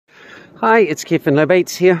Hi, it's Keith Finlay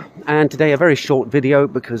Bates here, and today a very short video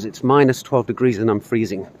because it's minus 12 degrees and I'm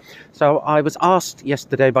freezing. So I was asked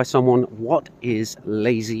yesterday by someone, what is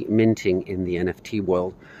lazy minting in the NFT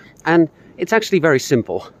world? And it's actually very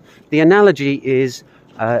simple. The analogy is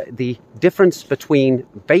the difference between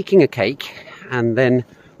baking a cake and then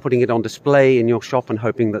putting it on display in your shop and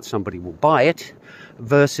hoping that somebody will buy it,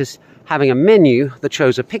 versus having a menu that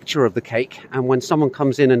shows a picture of the cake, and when someone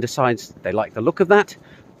comes in and decides they like the look of that,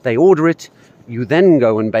 they order it, you then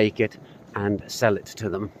go and bake it and sell it to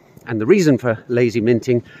them. And the reason for lazy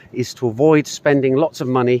minting is to avoid spending lots of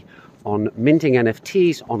money on minting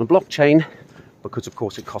NFTs on a blockchain, because of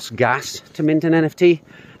course it costs gas to mint an NFT,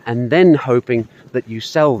 and then hoping that you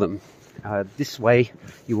sell them. This way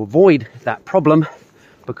you avoid that problem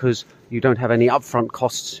because you don't have any upfront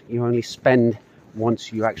costs. You only spend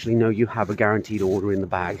once you actually know you have a guaranteed order in the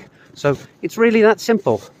bag. So it's really that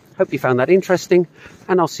simple. Hope you found that interesting,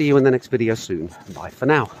 and I'll see you in the next video soon. Bye for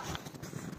now.